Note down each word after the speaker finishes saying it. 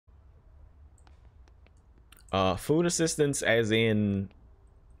Food assistance as in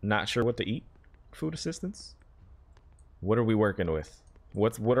not sure what to eat? Food assistance? What are we working with?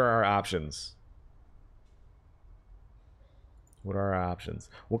 What are our options? What are our options?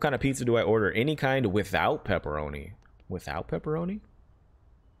 What kind of pizza do I order? Any kind without pepperoni. Without pepperoni?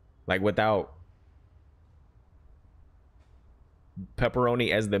 Like without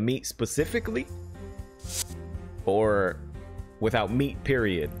pepperoni as the meat specifically? Or without meat,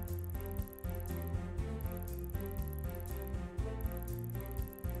 period?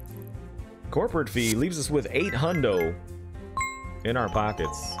 Corporate fee leaves us with 8 hundo in our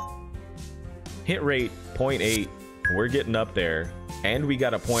pockets. Hit rate 0.8. We're getting up there. And we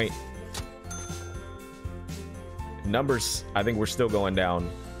got a point. Numbers, I think we're still going down.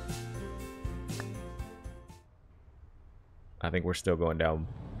 I think we're still going down.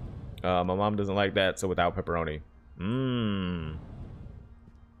 My mom doesn't like that, so without pepperoni.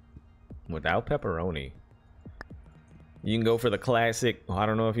 Without pepperoni. You can go for the classic. I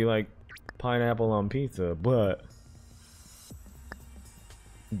don't know if you like pineapple on pizza, but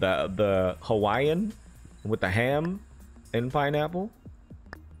the Hawaiian with the ham and pineapple,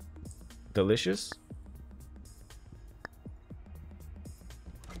 delicious.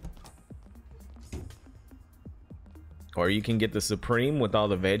 Or you can get the supreme with all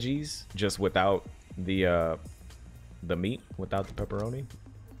the veggies, just without the meat, without the pepperoni.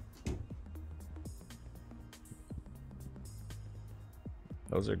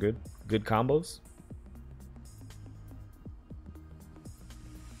 Those are good combos.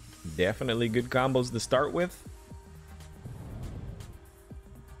 Definitely good combos to start with.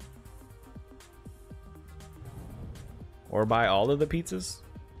 Or buy all of the pizzas.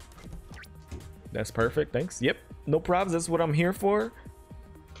 That's perfect, thanks. Yep, no problems, that's what I'm here for.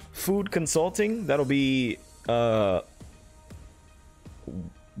 Food consulting, that'll be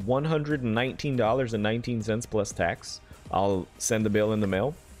 $119.19 plus tax. I'll send the bill in the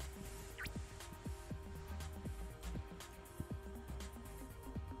mail.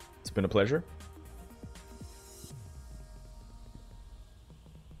 It's been a pleasure.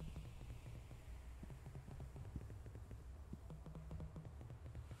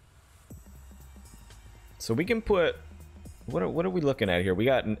 So we can put, what are we looking at here? We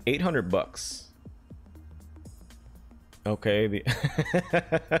got 800 bucks. Okay,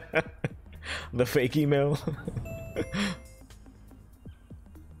 the fake email.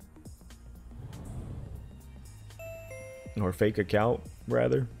 Or fake account,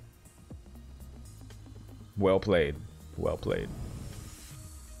 rather. Well played. Well played.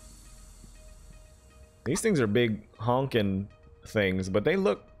 These things are big honking things, but they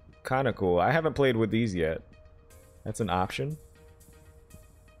look kind of cool. I haven't played with these yet. That's an option.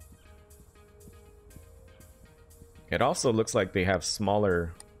 It also looks like they have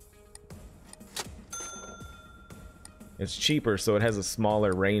smaller. It's cheaper, so it has a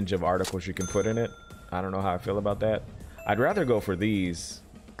smaller range of articles you can put in it. I don't know how I feel about that. I'd rather go for these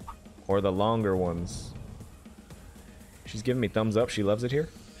or the longer ones. She's giving me thumbs up. She loves it here.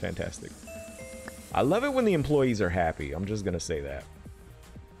 Fantastic. I love it when the employees are happy. I'm just gonna say that.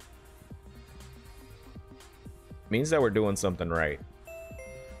 Means that we're doing something right.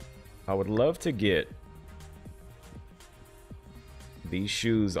 I would love to get these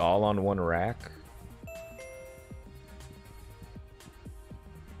shoes all on one rack.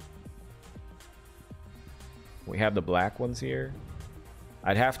 We have the black ones here.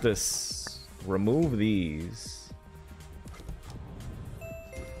 I'd have to remove these.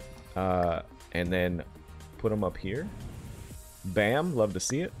 And then put them up here. Bam, love to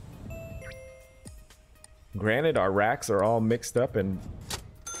see it. Granted, our racks are all mixed up and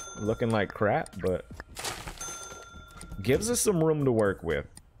looking like crap, but gives us some room to work with.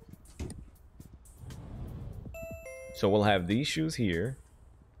 So we'll have these shoes here.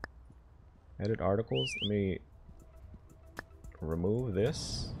 Edit articles. Let me remove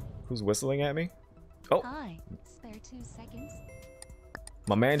this. Who's whistling at me? Oh. Hi. Spare 2 seconds.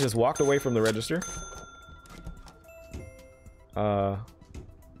 My man just walked away from the register.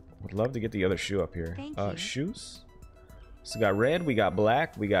 Would love to get the other shoe up here. Thank you. Shoes. So we got red, we got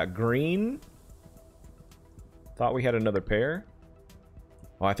black, we got green. Thought we had another pair.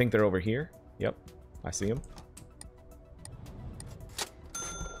 Oh, I think they're over here. Yep, I see them.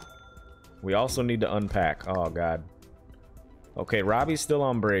 We also need to unpack. Oh, God. Okay, Robbie's still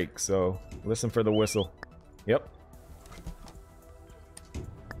on break, so listen for the whistle. Yep.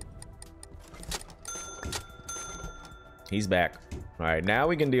 He's back. All right, now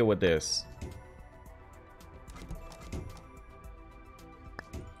we can deal with this.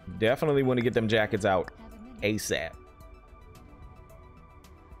 Definitely want to get them jackets out ASAP.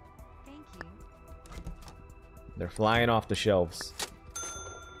 Thank you. They're flying off the shelves.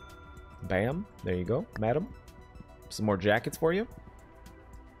 Bam. There you go, madam. Some more jackets for you.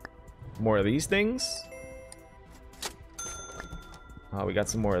 More of these things. We got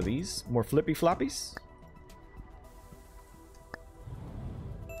some more of these. More flippy floppies.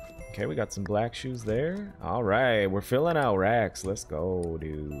 Okay, we got some black shoes there. All right, we're filling out racks. Let's go,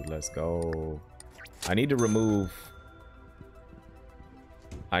 dude. Let's go. I need to remove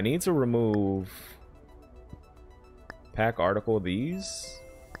pack article these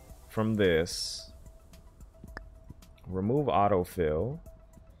from this. Remove autofill.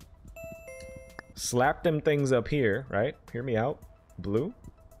 Slap them things up here, right? Hear me out. Blue.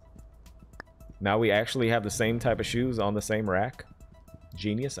 Now we actually have the same type of shoes on the same rack.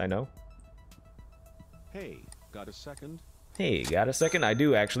 Genius, I know. Hey, got a second? Hey, got a second? I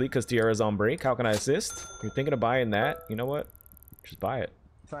do actually, because Tiara's on break. How can I assist? You're thinking of buying that? You know what? Just buy it.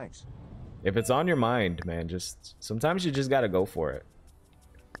 Thanks. If it's on your mind, man, just sometimes you just gotta go for it.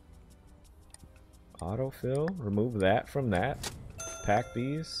 Autofill, remove that from that. Pack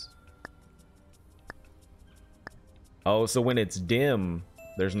these. Oh, so when it's dim,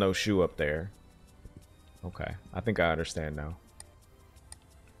 there's no shoe up there. Okay, I think I understand now.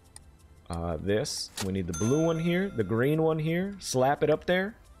 This, we need the blue one here, the green one here. Slap it up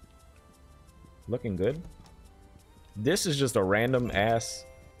there. Looking good. This is just a random ass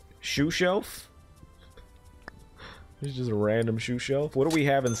shoe shelf. This is just a random shoe shelf. What do we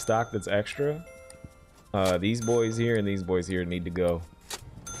have in stock that's extra? These boys here and these boys here need to go.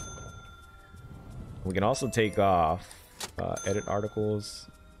 We can also take off edit articles.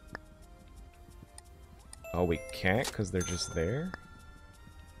 Oh, we can't because they're just there.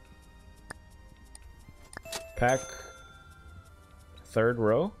 Pack third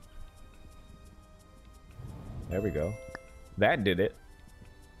row. There we go. That did it.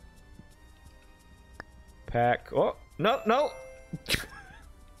 Pack. Oh, no, no.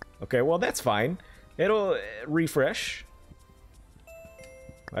 Okay, well, that's fine. It'll refresh.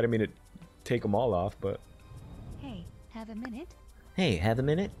 I didn't mean to take them all off, but... Hey, have a minute? Hey, have a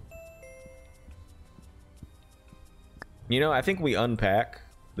minute? You know, I think we unpack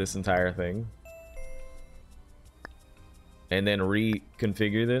this entire thing. And then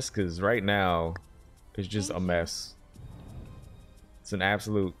reconfigure this, because right now, it's just a mess. It's an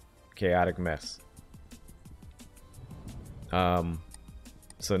absolute chaotic mess.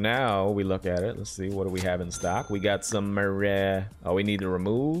 So now we look at it. Let's see, what do we have in stock? We got some... oh, we need to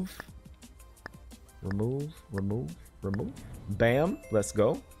remove. Remove. Bam. Let's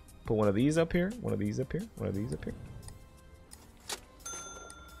go. Put one of these up here. One of these up here. One of these up here.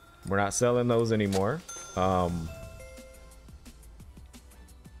 We're not selling those anymore.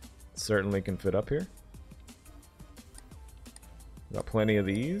 Certainly can fit up here. Got plenty of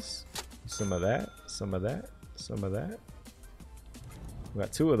these. Some of that. Some of that. Some of that. We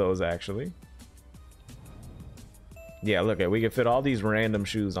got two of those actually. Yeah, look at, we can fit all these random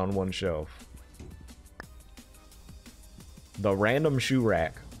shoes on one shelf. The random shoe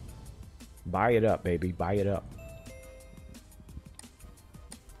rack. Buy it up, baby. Buy it up.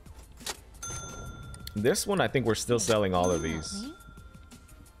 This one, I think we're still selling all of these.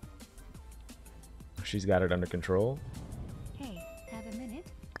 She's got it under control. Hey, have a minute?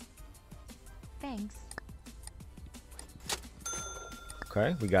 Thanks.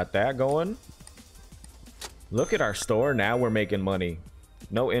 Okay, we got that going. Look at our store. Now we're making money.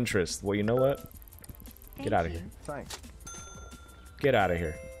 No interest. Well, you know what? Get out of here. Thanks. Get out of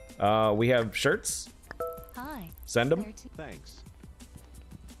here. We have shirts. Hi. Send them. Thanks.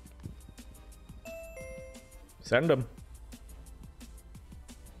 Send them.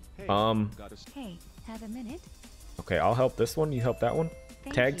 Hey, Hey, have a minute? Okay, I'll help this one. You help that one.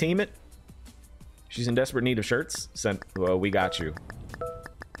 Thank Tag you. team it. She's in desperate need of shirts. Send. Well, we got you.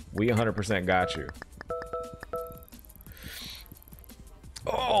 We 100% got you.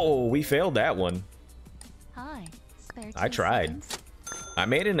 Oh, we failed that one. Hi. Spare I 2 tried. seconds? I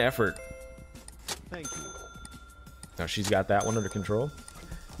made an effort. Thank you. Now she's got that one under control.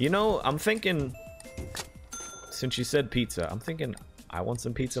 You know, I'm thinking, since you said pizza, I'm thinking I want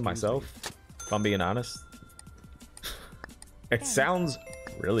some pizza myself, if I'm being honest. It sounds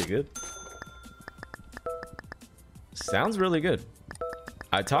really good. Sounds really good.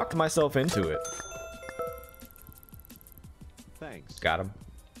 I talked myself into it. Thanks. Got him.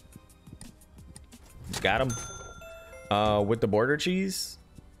 Got him. With the border cheese.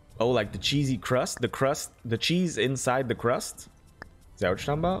 Oh, like the cheesy crust? The cheese inside the crust? Is that what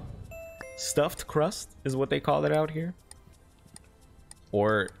you're talking about? Stuffed crust is what they call it out here.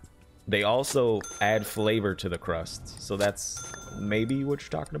 Or they also add flavor to the crust. So that's maybe what you're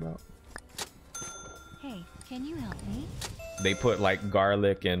talking about. Hey, Can you help me? They put like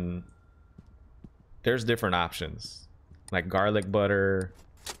garlic and there's different options. Like garlic butter,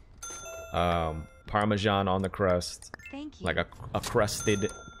 Parmesan on the crust, Thank you. like a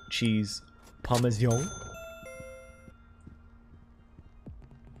crusted cheese Parmesan.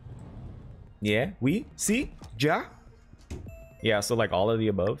 Yeah, we see, ja. Yeah, so like all of the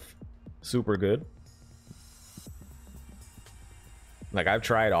above, super good. Like I've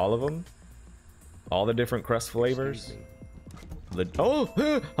tried all of them, all the different crust flavors.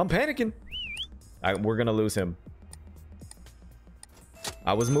 I'm panicking. We're gonna lose him.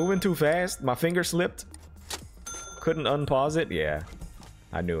 I was moving too fast. My finger slipped. Couldn't unpause it. Yeah,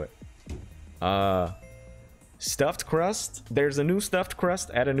 I knew it. Stuffed crust. There's a new stuffed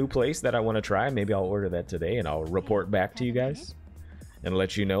crust at a new place that I want to try. Maybe I'll order that today and I'll report back to you guys and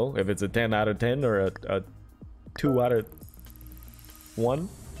let you know if it's a 10 out of 10 or a 2 out of 1.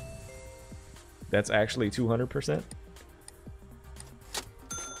 That's actually 200%.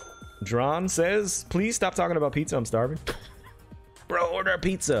 Dron says, please stop talking about pizza. I'm starving. Bro, order a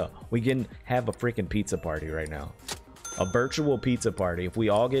pizza. We can have a freaking pizza party right now. A virtual pizza party. If we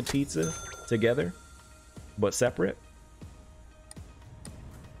all get pizza together, but separate.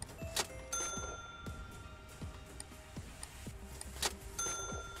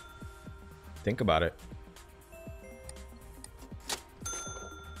 Think about it.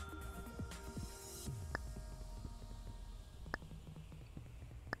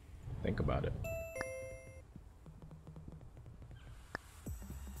 Think about it.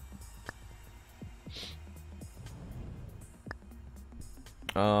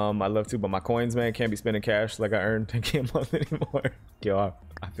 I love to, but my coins, man, can't be spending cash like I earned 10K a month anymore. Yo,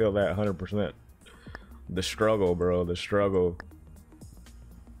 I feel that 100%. The struggle, bro, the struggle.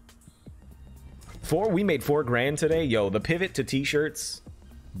 We made $4 grand today. Yo, the pivot to t-shirts,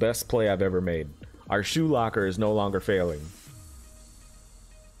 best play I've ever made. Our shoe locker is no longer failing.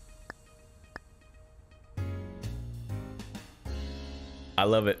 I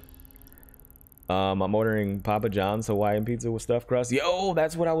love it. I'm ordering Papa John's Hawaiian pizza with stuffed crust. Yo,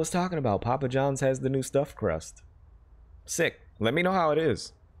 that's what I was talking about. Papa John's has the new stuffed crust. Sick. Let me know how it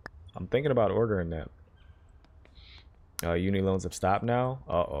is. I'm thinking about ordering that. Uni loans have stopped now.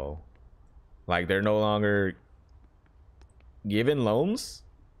 Uh-oh. Like they're no longer giving loans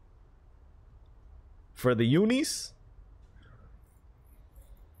for the unis?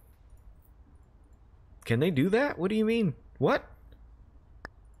 Can they do that? What do you mean? What?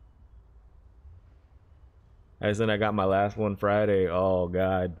 As in I got my last one Friday. Oh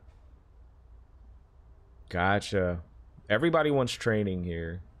God. Gotcha. Everybody wants training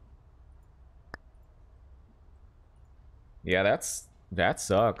here. Yeah, that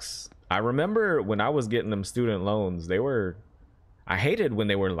sucks. I remember when I was getting them student loans, I hated when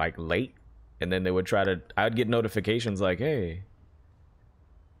they were like late and then they would I'd get notifications like, hey,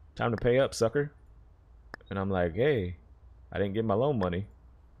 time to pay up, sucker. And I'm like, hey, I didn't get my loan money.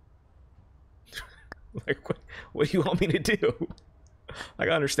 Like, what do you want me to do? Like,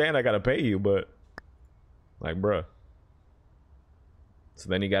 I understand I gotta pay you, but like, bruh. So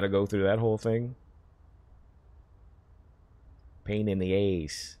then you gotta go through that whole thing. Pain in the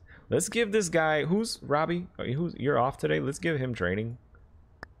ass. Let's give this guy, who's Robbie? You're off today. Let's give him training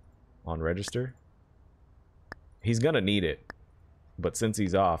on register. He's gonna need it, but since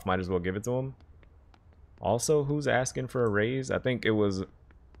he's off, might as well give it to him. Also, who's asking for a raise? I think it was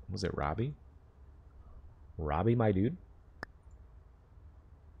it Robbie? Robbie, my dude.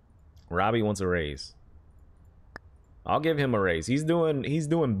 Robbie wants a raise. I'll give him a raise. He's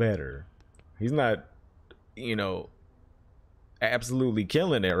doing better. He's not, you know, absolutely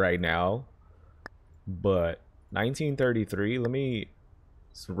killing it right now. But 1933, let me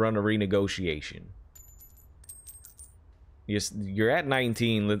run a renegotiation. You're at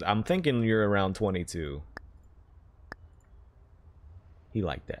 19. I'm thinking you're around 22. He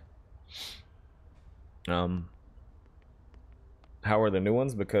liked that. How are the new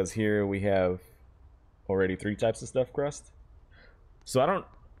ones? Because here we have already 3 types of stuffed crust. So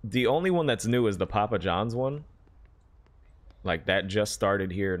the only one that's new is the Papa John's one. Like that just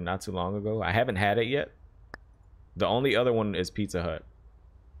started here not too long ago. I haven't had it yet. The only other one is Pizza Hut.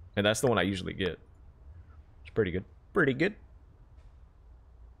 And that's the one I usually get. It's pretty good. Pretty good.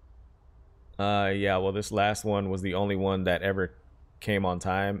 Yeah, well, this last one was the only one that ever came on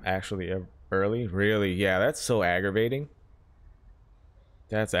time, actually early. Really? Yeah, that's so aggravating.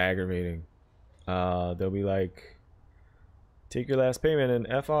 That's aggravating. They'll be like, take your last payment and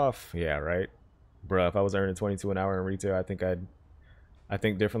F off. Yeah, right. Bruh, if I was earning 22 an hour in retail, I think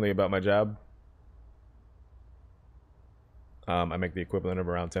differently about my job. I make the equivalent of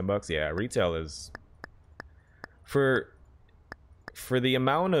around $10. Yeah, retail is for the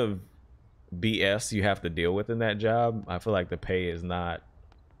amount of BS you have to deal with in that job, I feel like the pay is not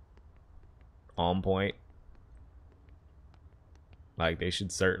on point. Like, they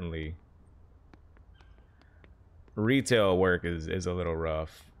should certainly... Retail work is a little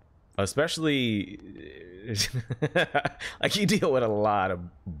rough. Especially... like, you deal with a lot of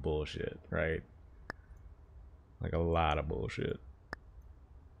bullshit, right? Like, a lot of bullshit.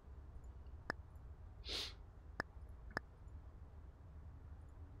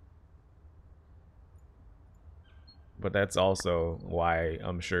 But that's also why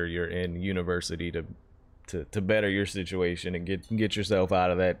I'm sure you're in university to better your situation and get yourself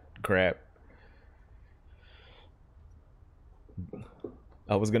out of that crap.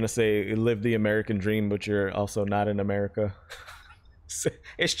 I was gonna say live the American dream, but you're also not in America.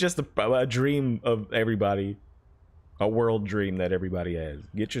 It's just a dream of everybody, a world dream that everybody has.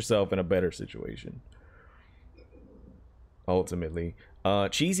 Get yourself in a better situation. Ultimately,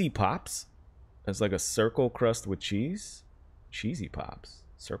 cheesy pops. It's like a circle crust with cheese. Cheesy pops.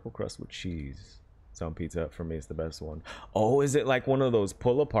 Circle crust with cheese. Some Pizza Hut for me is the best one. Oh, is it like one of those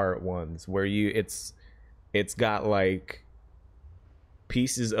pull apart ones where it's got like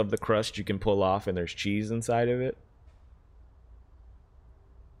pieces of the crust you can pull off and there's cheese inside of it?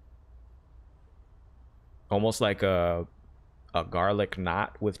 Almost like a garlic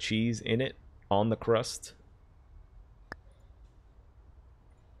knot with cheese in it on the crust.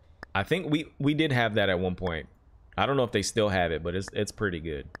 I think we did have that at one point. I don't know if they still have it, but it's pretty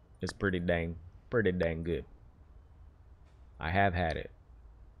good. It's pretty dang good. I have had it.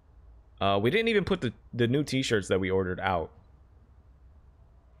 We didn't even put the new t-shirts that we ordered out.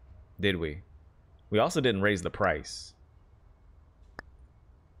 Did we? We also didn't raise the price.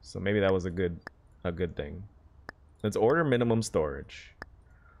 So maybe that was a good thing. Let's order minimum storage.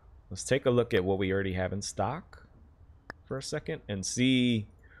 Let's take a look at what we already have in stock for a second and see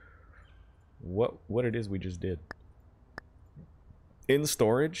what it is we just did. In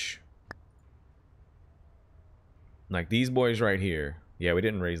storage, like these boys right here. Yeah, we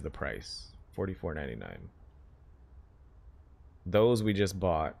didn't raise the price. $44.99. Those we just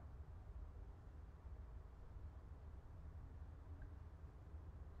bought.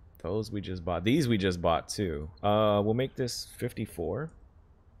 Those we just bought. These we just bought too. We'll make this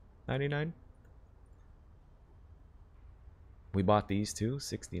 $54.99. We bought these two,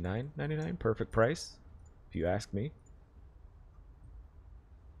 $69.99. Perfect price, if you ask me.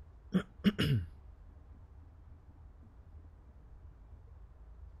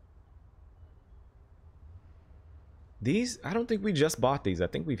 These, I don't think we just bought these. I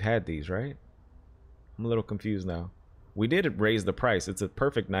think we've had these, right? I'm a little confused now. We did raise the price. It's a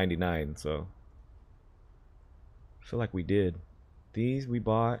perfect 99, so I feel like we did. These we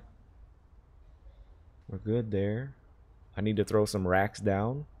bought. We're good there. I need to throw some racks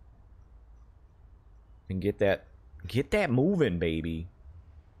down and get that moving, baby.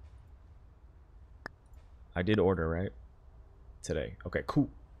 I did order, right? Today. Okay, cool.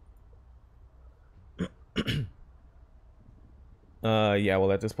 Yeah,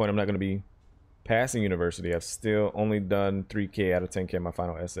 well, at this point I'm not going to be passing university. I've still only done 3K out of 10K in my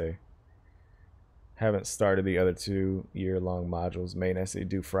final essay. Haven't started the other 2 year-long modules. Main essay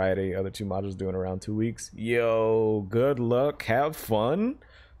due Friday. Other 2 modules due in around 2 weeks. Yo, good luck. Have fun.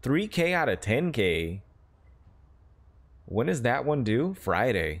 3K out of 10K. When is that one due?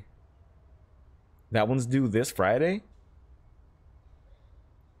 Friday. That one's due this Friday?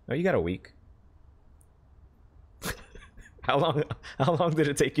 Oh, you got a week. How long did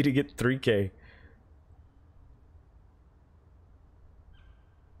it take you to get 3K?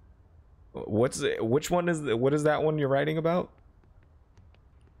 What is that one you're writing about?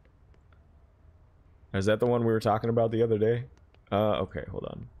 Is that the one we were talking about the other day? Okay, hold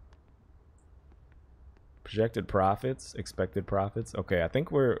on. Projected profits, expected profits. Okay, I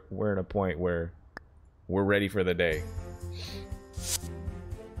think we're in a point where we're ready for the day.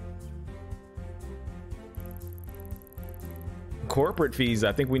 Corporate fees,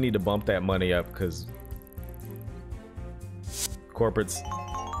 I think we need to bump that money up because corporate's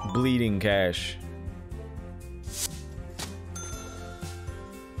bleeding cash.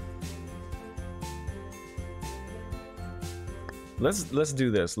 Let's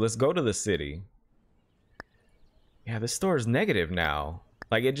do this. Let's go to the city. Yeah, this store is negative now.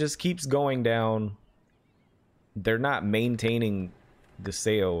 Like, it just keeps going down. They're not maintaining the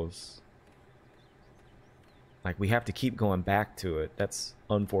sales. Like, we have to keep going back to it. That's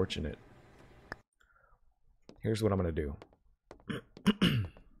unfortunate. Here's what I'm gonna do.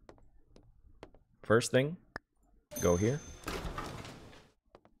 First thing, go here.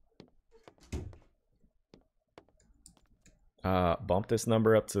 Bump this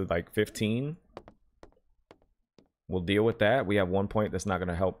number up to like 15. We'll deal with that. We have 1 point that's not going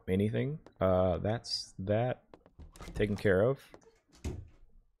to help anything. That's that taken care of.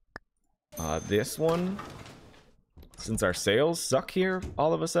 This one, since our sales suck here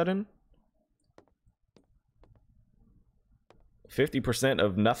all of a sudden, 50%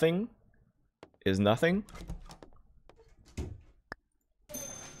 of nothing is nothing.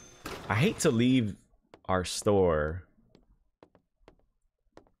 I hate to leave our store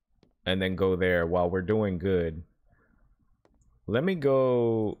and then go there while we're doing good. Let me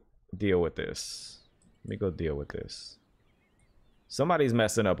go deal with this. Let me go deal with this. Somebody's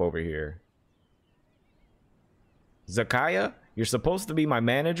messing up over here. Zakaya, you're supposed to be my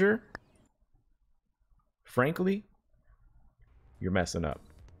manager. Frankly, you're messing up.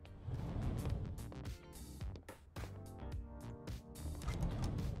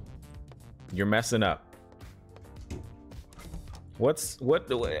 You're messing up. What's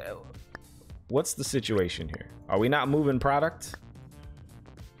the situation here? Are we not moving product?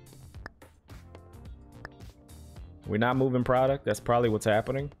 We're not moving product. That's probably what's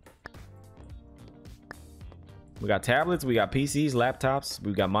happening. We got tablets, we got PCs, laptops,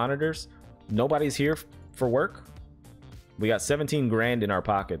 we got monitors. Nobody's here for work. We got 17 grand in our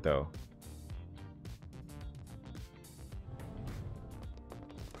pocket though.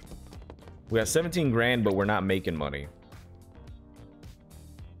 We got 17 grand, but we're not making money.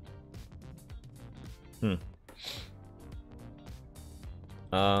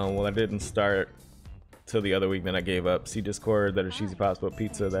 Well, I didn't start till the other week, then I gave up. See Discord, that is Cheesy Pops, but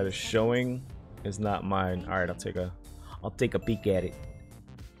pizza that is showing is not mine. All right, I'll take a peek at it.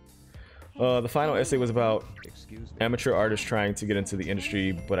 The final essay was about amateur artists trying to get into the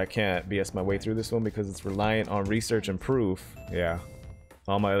industry, but I can't BS my way through this one because it's reliant on research and proof. Yeah.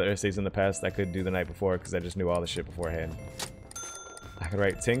 All my other essays in the past I could do the night before because I just knew all the shit beforehand. I could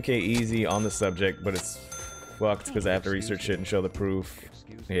write 10K easy on the subject, but it's fucked because I have to research shit and show the proof.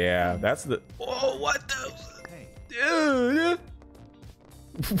 Yeah, that's the... Oh, what the... Dude!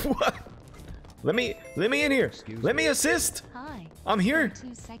 What? Let me in here. Let me assist. Hi. I'm here.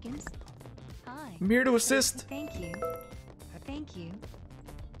 2 seconds. Hi. I'm here to assist. Thank you. Thank you.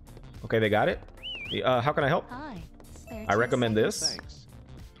 Okay, they got it. How can I help? Hi. Spare I 2 recommend seconds. this. Thanks.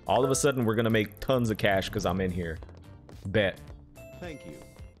 All of a sudden, we're gonna make tons of cash because I'm in here. Bet. Thank you.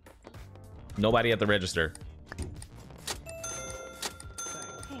 Nobody at the register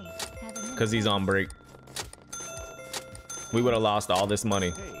Hey, have a minute. because he's on break. We would have lost all this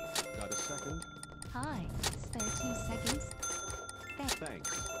money. Hey, got a second? Hi. Spare 2 seconds.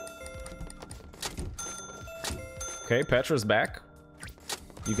 Thanks. Okay, Petra's back.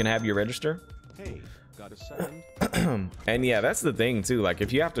 You can have your register. Hey, got a second? And yeah, that's the thing too. Like,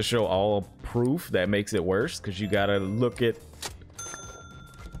 if you have to show all proof, that makes it worse because you gotta look at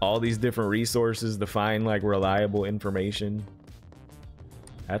all these different resources to find like reliable information.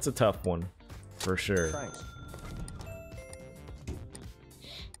 That's a tough one for sure. Thanks.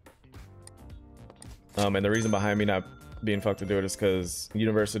 And the reason behind me not being fucked to do it is because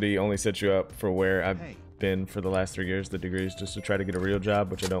university only sets you up for where I've Hey. been for the last 3 years, the degrees, just to try to get a real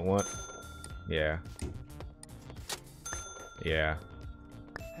job, which I don't want. Yeah. Yeah.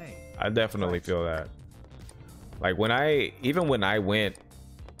 Hey. I definitely Thanks. feel that. Like when I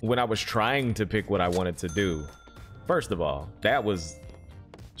was trying to pick what I wanted to do, first of all, that was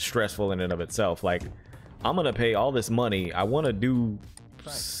stressful in and of itself. Like, I'm gonna pay all this money. I want to do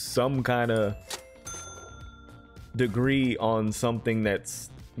Thanks. some kind of degree on something that's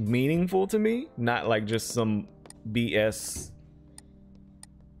meaningful to me, not like just some BS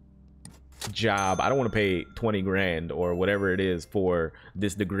job. I don't want to pay 20 grand or whatever it is for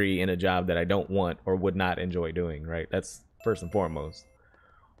this degree in a job that I don't want or would not enjoy doing, right? That's first and foremost.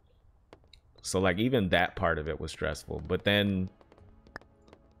 So like even that part of it was stressful, but then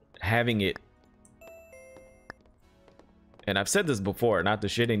having it, and I've said this before, not to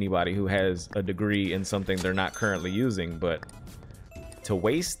shit anybody who has a degree in something they're not currently using, but to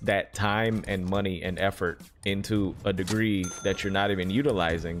waste that time and money and effort into a degree that you're not even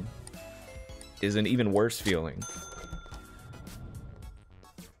utilizing is an even worse feeling.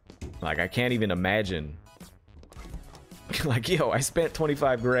 Like, I can't even imagine. Like, yo, I spent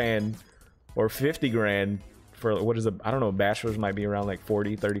 25 grand or 50 grand for, what is it? I don't know, bachelor's might be around like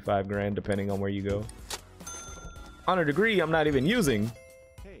 40, 35 grand, depending on where you go. On a degree I'm not even using.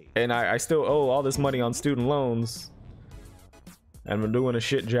 Hey. And I still owe all this money on student loans. And I'm doing a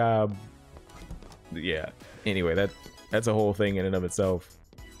shit job. Yeah. Anyway, that's a whole thing in and of itself.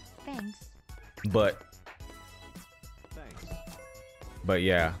 Thanks. But Thanks.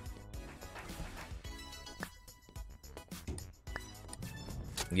 yeah.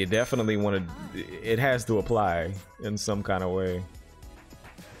 You definitely want to, it has to apply in some kind of way.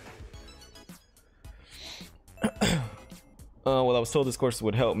 Well, I was told this course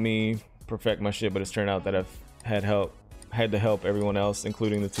would help me perfect my shit, but it's turned out that I've had to help everyone else,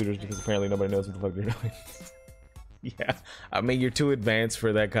 including the tutors, because apparently nobody knows what the fuck they're doing. Yeah, I mean, you're too advanced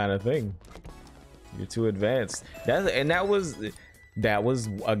for that kind of thing. You're too advanced. That was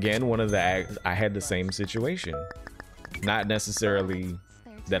again one of the, I had the same situation. Not necessarily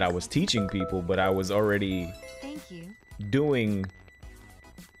that I was teaching people, but I was already Thank you. doing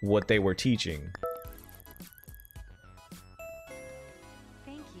what they were teaching.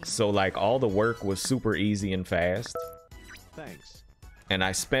 Thank you. So like all the work was super easy and fast. Thanks. And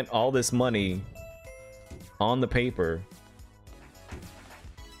I spent all this money on the paper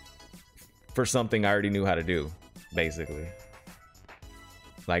for something I already knew how to do, basically.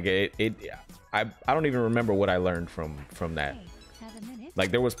 Like I don't even remember what I learned from that. Hey, have a minute?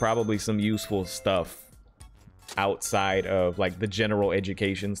 Like there was probably some useful stuff outside of like the general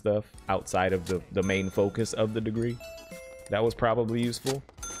education stuff, outside of the main focus of the degree. That was probably useful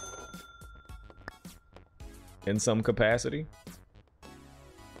in some capacity.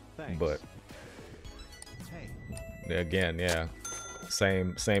 Thanks. But Hey. again, yeah,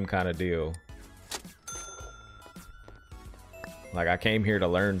 same kind of deal. Like I came here to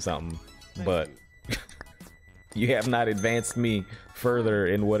learn something, Thank but you. you have not advanced me further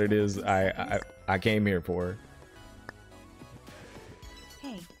in what it is I came here for.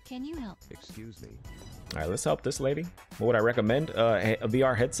 Hey, can you help? Excuse me. All right, let's help this lady. What would I recommend? A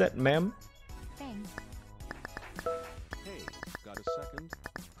VR headset, ma'am? Thanks. Hey, got a second?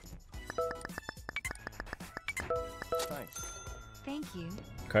 Thanks. Thank you.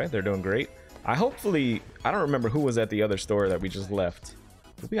 Okay, they're doing great. I don't remember who was at the other store that we just left.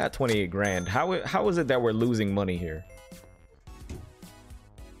 We got 28 grand. How is it that we're losing money here?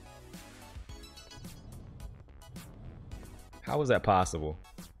 How is that possible?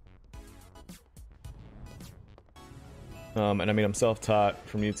 And I mean, I'm self-taught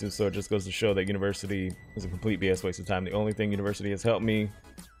from YouTube, so it just goes to show that university is a complete BS waste of time. The only thing university has helped me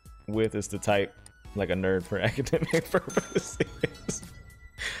with is to type like a nerd for academic purposes.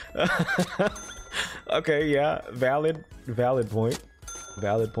 Okay, yeah, valid point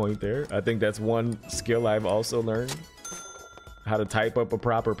there. I think that's one skill I've also learned, how to type up a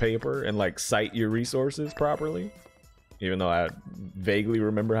proper paper and like cite your resources properly, even though I vaguely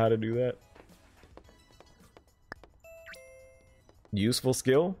remember how to do that. Useful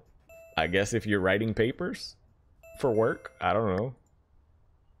skill, I guess, if you're writing papers for work. I don't know.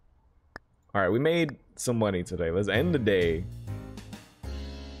 All right, we made some money today. Let's end the day.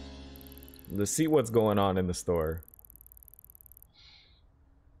 Let's see what's going on in the store.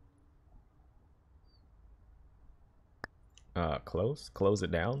 Close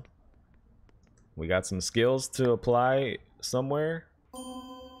it down. We got some skills to apply somewhere.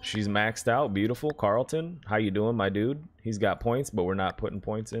 She's maxed out. Beautiful. Carlton, how you doing, my dude? He's got points, but we're not putting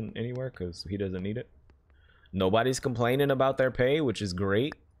points in anywhere because he doesn't need it. Nobody's complaining about their pay, which is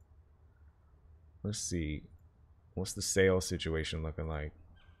great. Let's see. What's the sales situation looking like?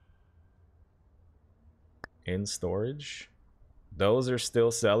 In storage. Those are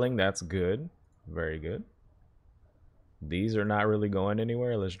still selling. That's good. Very good. These are not really going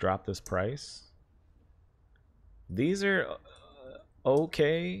anywhere. Let's drop this price. These are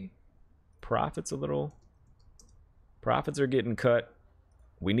okay. Profits are getting cut.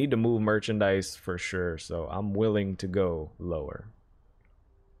 We need to move merchandise for sure, so I'm willing to go lower.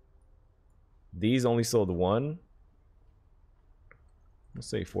 These only sold one. Let's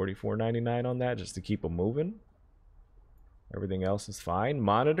say $44.99 on that just to keep them moving. Everything else is fine.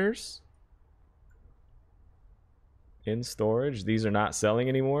 Monitors in storage. These are not selling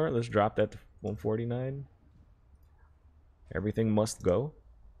anymore. Let's drop that to $149. Everything must go.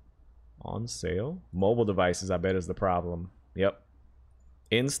 On sale. Mobile devices, I bet, is the problem. Yep.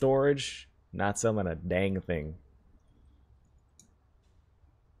 In storage, not selling a dang thing.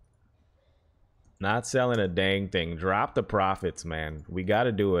 Not selling a dang thing. Drop the profits, man. We got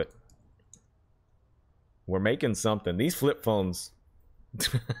to do it. We're making something. These flip phones,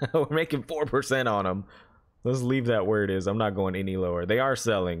 we're making 4% on them. Let's leave that where it is. I'm not going any lower. They are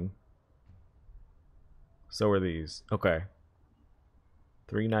selling. So are these. Okay.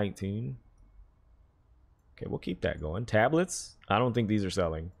 $319. Okay, we'll keep that going. Tablets, I don't think these are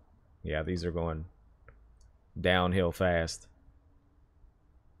selling. Yeah, these are going downhill fast.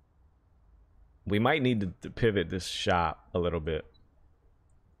 We might need to pivot this shop a little bit.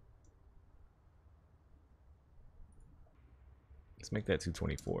 Let's make that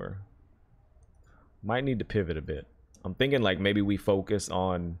 224. Might need to pivot a bit. I'm thinking like maybe we focus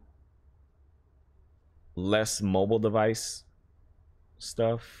on less mobile device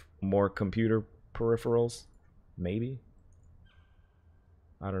stuff, more computer peripherals, maybe.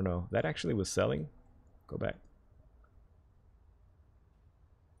 I don't know. That actually was selling. Go back.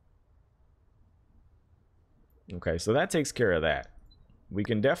 Okay, so that takes care of that. We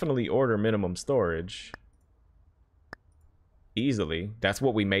can definitely order minimum storage easily. That's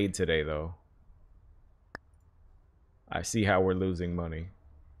what we made today, though. I see how we're losing money.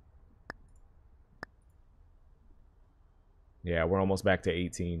 Yeah, we're almost back to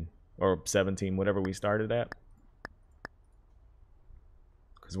 18 or 17, whatever we started at.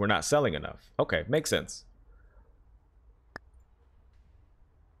 Because we're not selling enough. Okay, makes sense.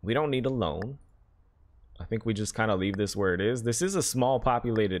 We don't need a loan. I think we just kind of leave this where it is. This is a small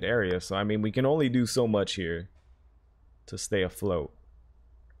populated area, so I mean, we can only do so much here to stay afloat.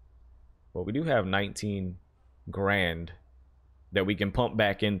 But we do have 19 grand that we can pump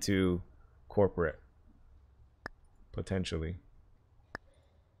back into corporate. Potentially.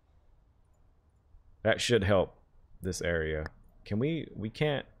 That should help this area. Can we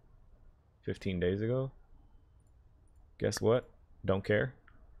can't 15 days ago? Guess what? Don't care.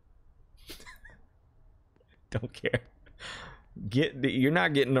 Don't care. You're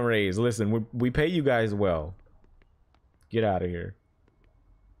not getting a raise. Listen, we pay you guys well. Get out of here.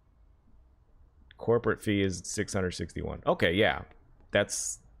 Corporate fee is 661. Okay, yeah.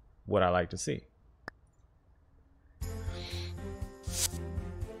 That's what I like to see.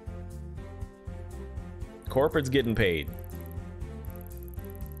 Corporate's getting paid.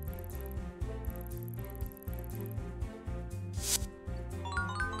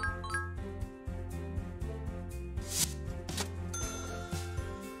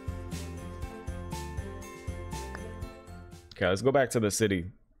 Okay, let's go back to the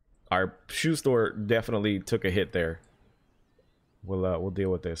city. Our shoe store definitely took a hit there. We'll deal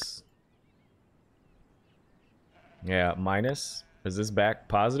with this. Yeah, minus. Is this back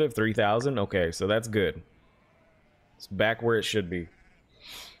positive? 3,000? Okay, so that's good. It's back where it should be.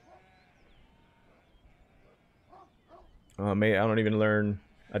 Mate, I don't even learn.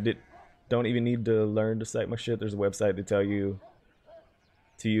 Don't even need to learn to cite my shit. There's a website to tell you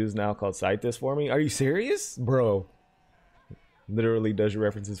to use now called Cite This For Me. Are you serious? Bro. Literally does your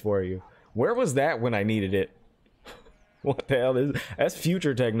references for you. Where was that when I needed it? What the hell is that's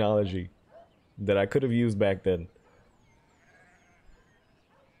future technology that I could have used back then.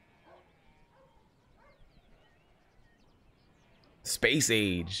 Space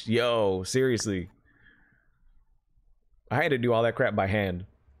age. Yo, seriously. I had to do all that crap by hand.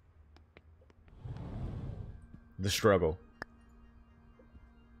 The struggle.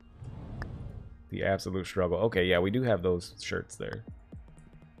 The absolute struggle. Okay, yeah, we do have those shirts there.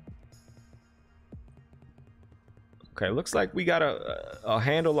 Okay, looks like we got a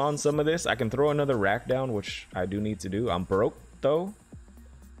handle on some of this. I can throw another rack down, which I do need to do. I'm broke, though.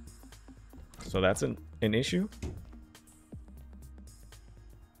 So that's an issue.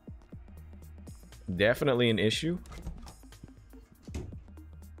 Definitely an issue.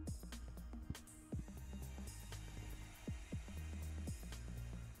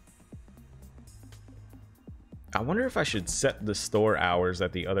 I wonder if I should set the store hours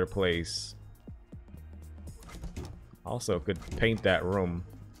at the other place. Also could paint that room.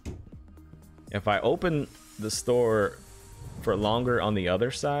 If I open the store for longer on the other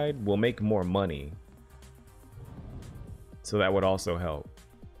side, we'll make more money. So that would also help.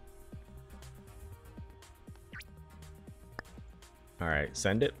 Alright,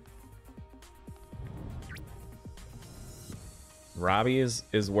 send it. Robbie is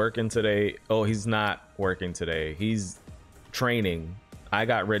working today. Oh, he's not working today. He's training. I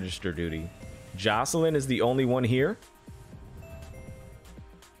got register duty. Jocelyn is the only one here.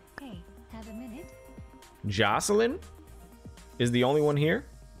 Hey, have a minute? Jocelyn is the only one here.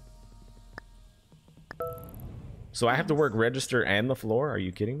 So I have to work register and the floor? Are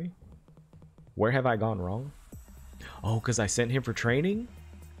you kidding me? Where have I gone wrong? Oh, because I sent him for training?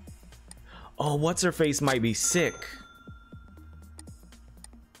 Oh, what's her face might be sick.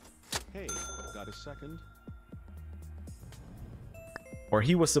 Hey, got a second? Or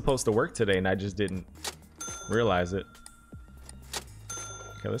he was supposed to work today and I just didn't realize it.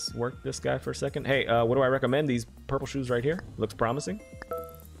 Okay, let's work this guy for a second. Hey, what do I recommend? These purple shoes right here. Looks promising.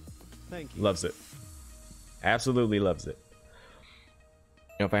 Thank you. Loves it. Absolutely loves it.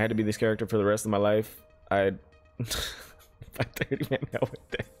 You know, if I had to be this character for the rest of my life, I'd... 30 man hell with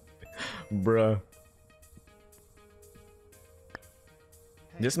that. Bruh.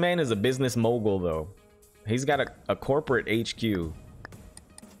 This man is a business mogul, though. He's got a corporate HQ.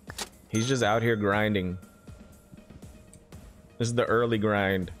 He's just out here grinding. This is the early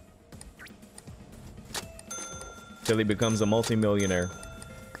grind. Till he becomes a multi-millionaire.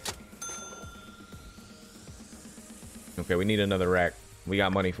 Okay, we need another rack. We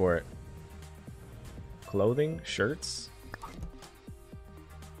got money for it. Clothing, shirts.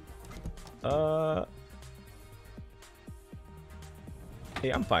 Hey,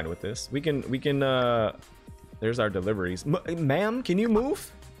 I'm fine with this. We can there's our deliveries. Ma'am, can you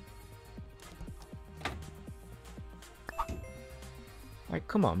move? Like,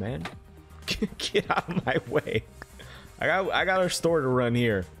 come on, man. Get out of my way. I got our store to run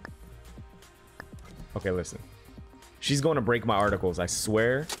here. Okay, listen. She's going to break my articles, I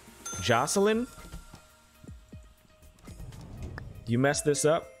swear. Jocelyn? You messed this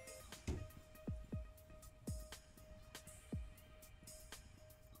up?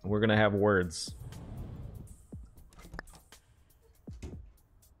 We're gonna have words.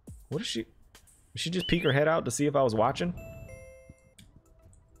 What is she? Did she just peek her head out to see if I was watching?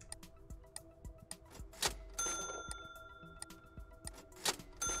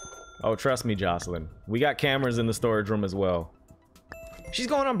 Oh, trust me, Jocelyn. We got cameras in the storage room as well. She's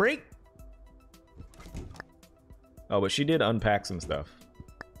going on break? Oh, but she did unpack some stuff.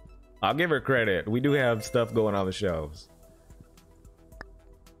 I'll give her credit. We do have stuff going on the shelves.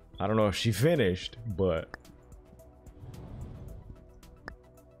 I don't know if she finished, but...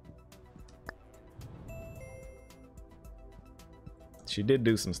 she did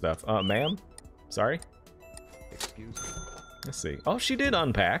do some stuff. Ma'am? Sorry? Excuse me. Let's see. Oh, she did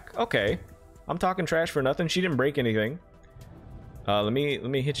unpack. Okay. I'm talking trash for nothing. She didn't break anything. Let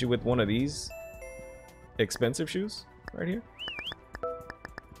me hit you with one of these expensive shoes right here.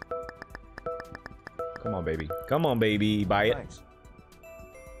 Come on, baby. Come on, baby. Buy it. Thanks.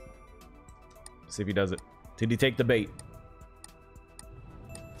 See if he does it. Did he take the bait?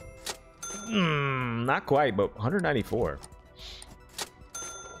 Not quite, but 194.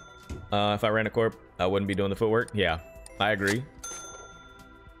 If I ran a corp, I wouldn't be doing the footwork. Yeah, I agree.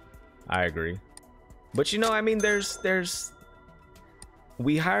 I agree. But you know, I mean,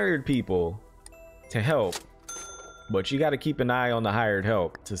 we hired people to help, but you got to keep an eye on the hired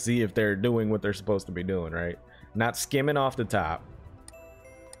help to see if they're doing what they're supposed to be doing, right? Not skimming off the top.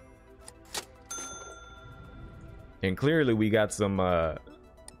 And clearly we got some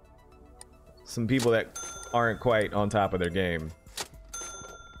people that aren't quite on top of their game.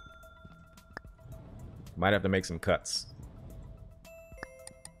 Might have to make some cuts.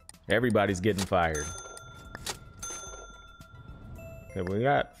 Everybody's getting fired. Okay, we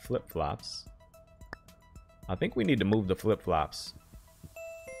got flip-flops. I think we need to move the flip-flops.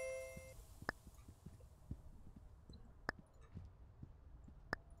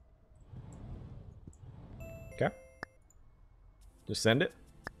 Okay. Just send it.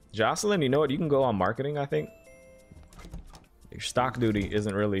 Jocelyn, you know what? You can go on marketing, I think. Your stock duty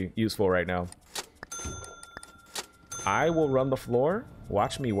isn't really useful right now. I will run the floor,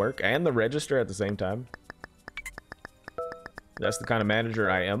 watch me work, and the register at the same time. That's the kind of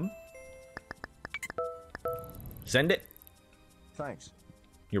manager I am. Send it. Thanks.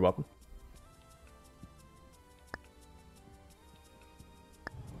 You're welcome.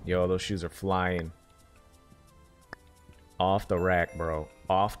 Yo, those shoes are flying. Off the rack, bro.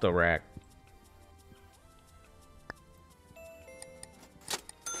 Off the rack.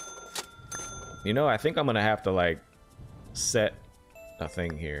 You know, I think I'm gonna have to, like, set a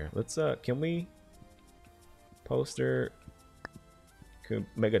thing here. Let's, can we... poster... Could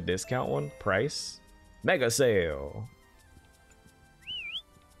make a discount one? Price? Mega sale!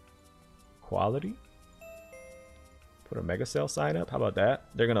 Quality? Put a mega sale sign up? How about that?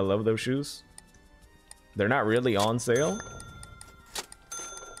 They're gonna love those shoes. They're not really on sale.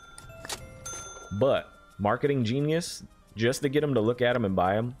 But, marketing genius, just to get them to look at them and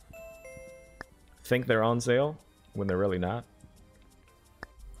buy them, think they're on sale when they're really not.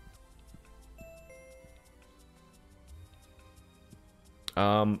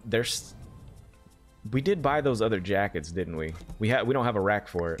 We did buy those other jackets, didn't we? We don't have a rack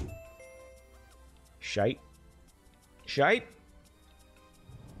for it. Shite. Shite?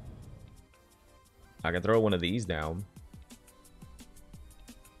 I can throw one of these down.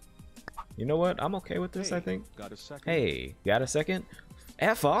 You know what? I'm okay with this, Hey, I think. got a second? Hey, got a second?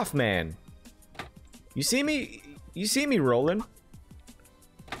 F off, man. You see me rolling?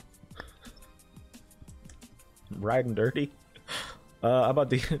 Riding dirty. How about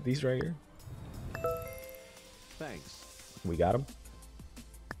these right here? Thanks. We got them.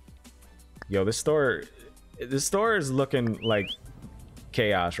 Yo, this store is looking like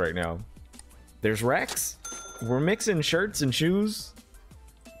chaos right now. There's racks. We're mixing shirts and shoes.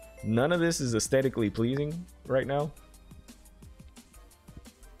 None of this is aesthetically pleasing right now.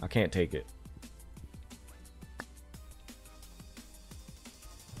 I can't take it.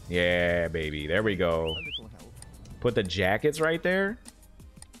 Yeah, baby. There we go. A little help. Put the jackets right there.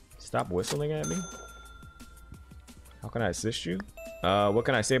 Stop whistling at me. How can I assist you? What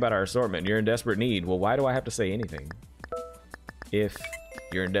can I say about our assortment? You're in desperate need. Well, why do I have to say anything if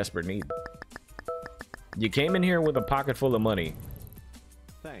you're in desperate need? You came in here with a pocket full of money.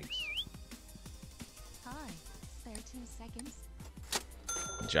 Thanks. Hi. 13 seconds.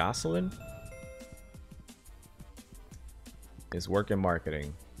 Jocelyn is working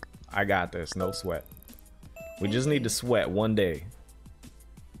marketing. I got this. No sweat. We just need to sweat one day.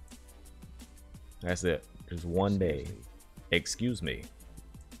 That's it. Just one day. Excuse me.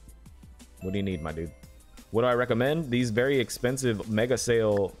 What do you need, my dude? What do I recommend? These very expensive mega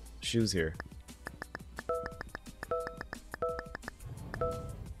sale shoes here.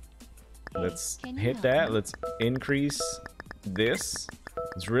 Let's Can you hit help that. me? Let's increase this.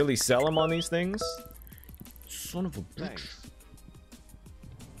 Let's really sell them on these things. Son of a bitch. Thanks.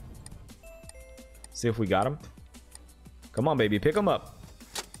 See if we got him. Come on, baby. Pick him up.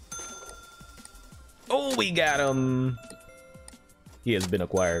 Oh, we got him. He has been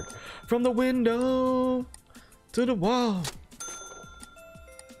acquired. From the window to the wall.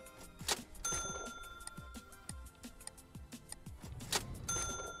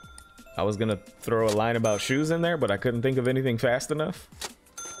 I was gonna throw a line about shoes in there, but I couldn't think of anything fast enough.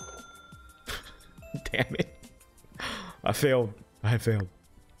 Damn it. I failed. I failed.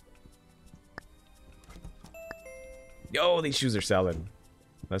 Yo, these shoes are selling.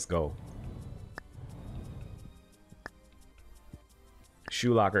 Let's go.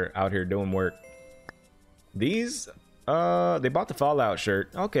 Shoe Locker out here doing work. These, they bought the Fallout shirt.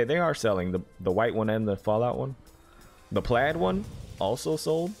 Okay, they are selling the white one and the Fallout one. The plaid one also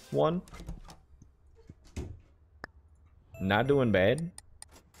sold one. Not doing bad.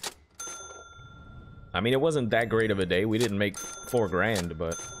 I mean, it wasn't that great of a day. We didn't make 4 grand,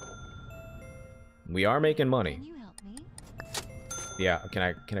 but we are making money. Can you help me? Yeah,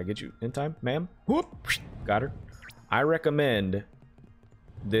 can I get you in time, ma'am? Whoop, got her. I recommend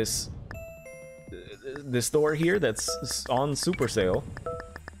this store here that's on super sale.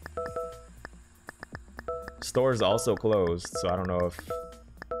 Store is also closed, so I don't know if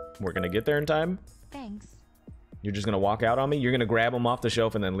we're gonna get there in time. Thanks. You're just gonna walk out on me? You're gonna grab them off the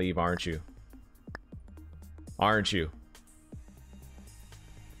shelf and then leave, aren't you? Aren't you?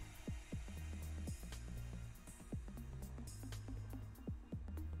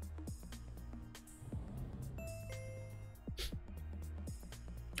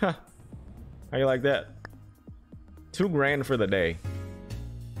 Huh. How you like that? 2 grand for the day.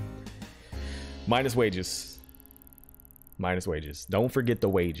 Minus wages. Minus wages. Don't forget the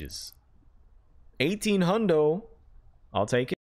wages. 18 hundo. I'll take it.